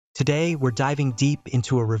Today, we're diving deep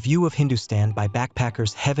into a review of Hindustan by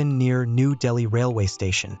backpackers Heaven near New Delhi railway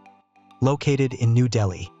station, located in New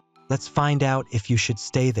Delhi. Let's find out if you should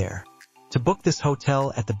stay there. To book this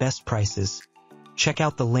hotel at the best prices, check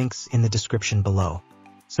out the links in the description below.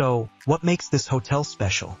 So, what makes this hotel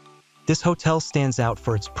special? This hotel stands out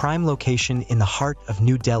for its prime location in the heart of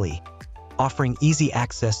New Delhi, offering easy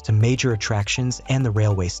access to major attractions and the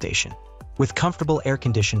railway station. With comfortable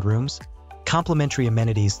air-conditioned rooms, complimentary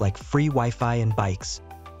amenities like free Wi-Fi and bikes,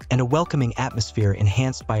 and a welcoming atmosphere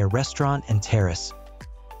enhanced by a restaurant and terrace,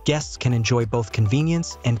 guests can enjoy both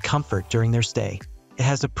convenience and comfort during their stay. It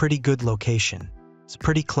has a pretty good location. It's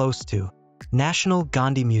pretty close to National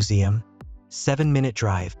Gandhi Museum, 7-minute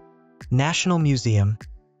drive. National Museum,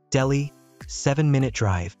 Delhi, 7-minute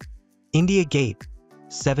drive. India Gate,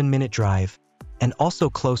 7-minute drive, and also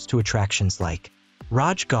close to attractions like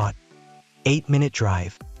Raj Ghat, 8-minute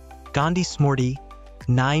drive. Gandhi Smriti,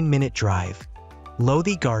 9-minute drive.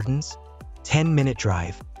 Lodhi Gardens, 10-minute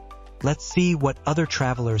drive. Let's see what other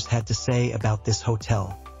travelers had to say about this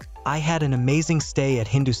hotel. I had an amazing stay at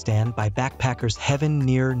Hindustan by backpackers Heaven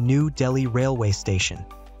near New Delhi railway station.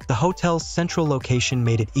 The hotel's central location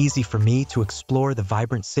made it easy for me to explore the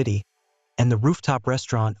vibrant city, and the rooftop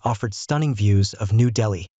restaurant offered stunning views of New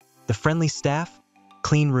Delhi. The friendly staff,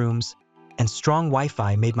 clean rooms, and strong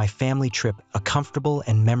Wi-Fi made my family trip a comfortable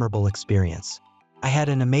and memorable experience. I had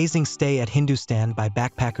an amazing stay at Hindustan by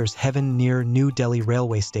backpackers Heaven near New Delhi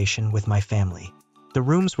railway station with my family. The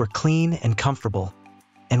rooms were clean and comfortable,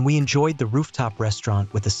 and we enjoyed the rooftop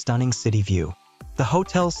restaurant with a stunning city view. The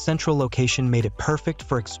hotel's central location made it perfect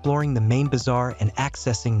for exploring the main bazaar and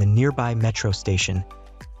accessing the nearby metro station,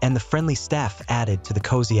 and the friendly staff added to the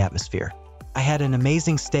cozy atmosphere. I had an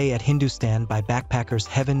amazing stay at Hindustan by backpackers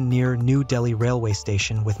Heaven near New Delhi railway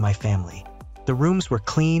station with my family. The rooms were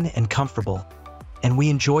clean and comfortable, and we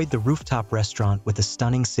enjoyed the rooftop restaurant with a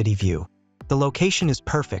stunning city view. The location is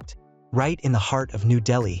perfect, right in the heart of New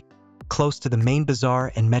Delhi, close to the main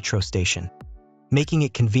bazaar and metro station, making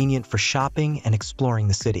it convenient for shopping and exploring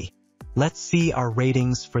the city. Let's see our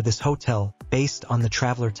ratings for this hotel based on the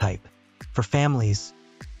traveler type. For families,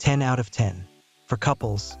 10 out of 10. For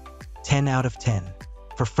couples, 10 out of 10.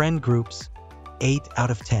 For friend groups, 8 out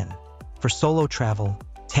of 10. For solo travel,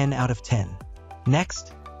 10 out of 10.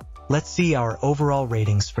 Next, let's see our overall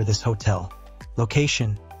ratings for this hotel.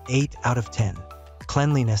 Location, 8 out of 10.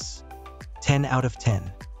 Cleanliness, 10 out of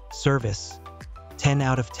 10. Service, 10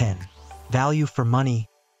 out of 10. Value for money,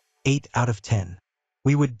 8 out of 10.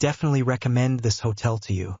 We would definitely recommend this hotel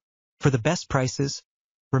to you. For the best prices,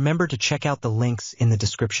 remember to check out the links in the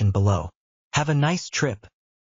description below. Have a nice trip.